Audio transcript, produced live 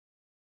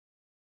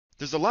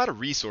There's a lot of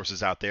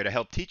resources out there to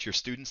help teach your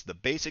students the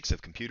basics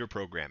of computer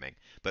programming,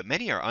 but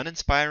many are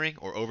uninspiring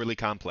or overly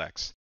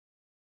complex.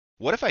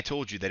 What if I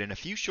told you that in a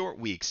few short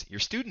weeks,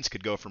 your students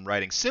could go from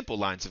writing simple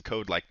lines of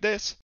code like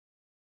this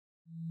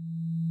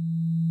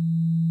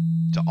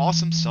to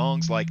awesome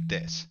songs like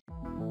this?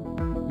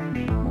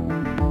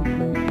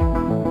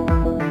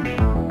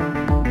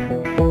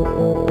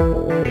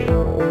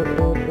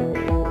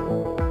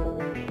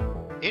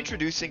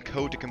 Introducing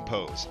Code to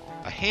Compose,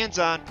 a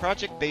hands-on,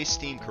 project-based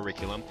STEAM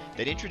curriculum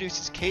that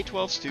introduces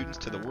K-12 students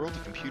to the world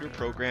of computer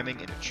programming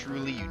in a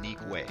truly unique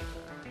way.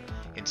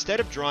 Instead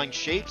of drawing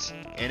shapes,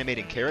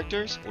 animating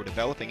characters, or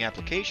developing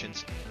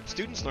applications,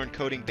 students learn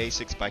coding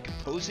basics by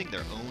composing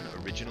their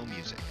own original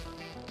music.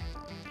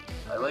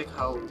 I like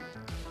how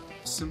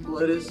simple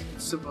it is.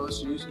 It's simple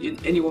to use.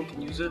 Anyone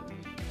can use it,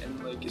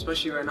 and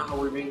especially right now how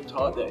we're being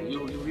taught that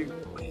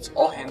it's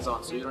all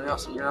hands-on. So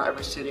you're not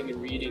ever sitting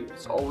and reading.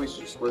 It's always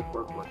just work.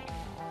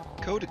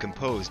 Code to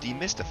Compose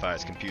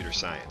demystifies computer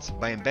science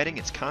by embedding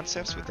its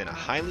concepts within a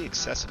highly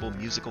accessible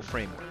musical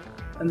framework.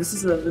 And this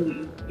is a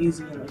really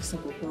easy and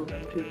simple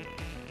program too.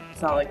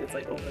 It's not like it's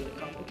overly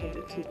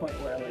complicated to the point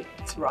where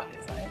it's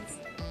rocket science.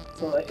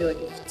 So I feel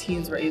like if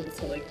teens were able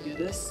to do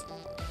this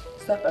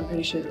stuff, I'm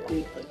pretty sure that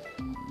they'd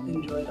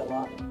enjoy it a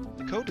lot.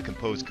 The Code to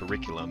Compose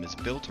curriculum is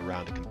built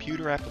around a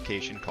computer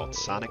application called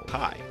Sonic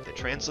Pi that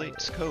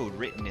translates code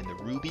written in the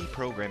Ruby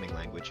programming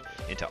language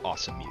into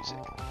awesome music.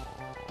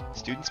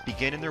 Students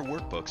begin in their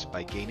workbooks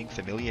by gaining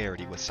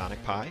familiarity with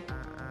Sonic Pi,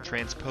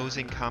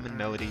 transposing common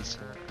melodies,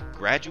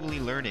 gradually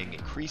learning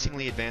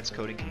increasingly advanced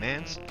coding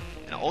commands,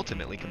 and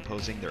ultimately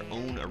composing their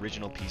own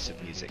original piece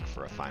of music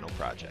for a final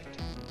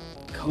project.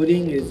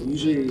 Coding is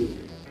usually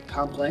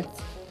complex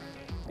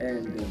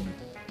and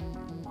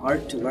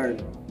hard to learn,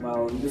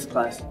 while in this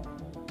class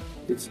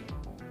it's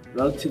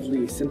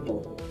relatively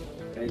simple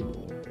and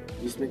you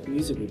just make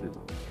music with it.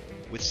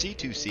 With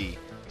C2C,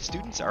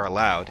 students are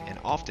allowed and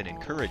often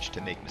encouraged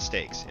to make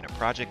mistakes in a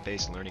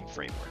project-based learning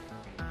framework.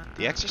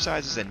 The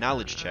exercises and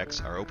knowledge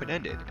checks are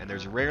open-ended, and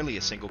there's rarely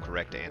a single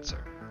correct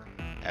answer.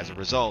 As a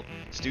result,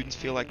 students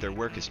feel like their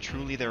work is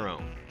truly their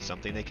own,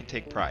 something they can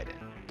take pride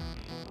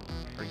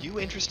in. Are you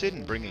interested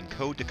in bringing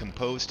Code to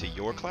Compose to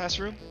your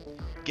classroom?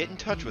 Get in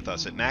touch with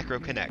us at Macro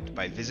Connect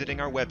by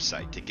visiting our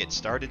website to get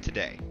started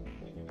today.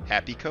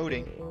 Happy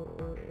coding!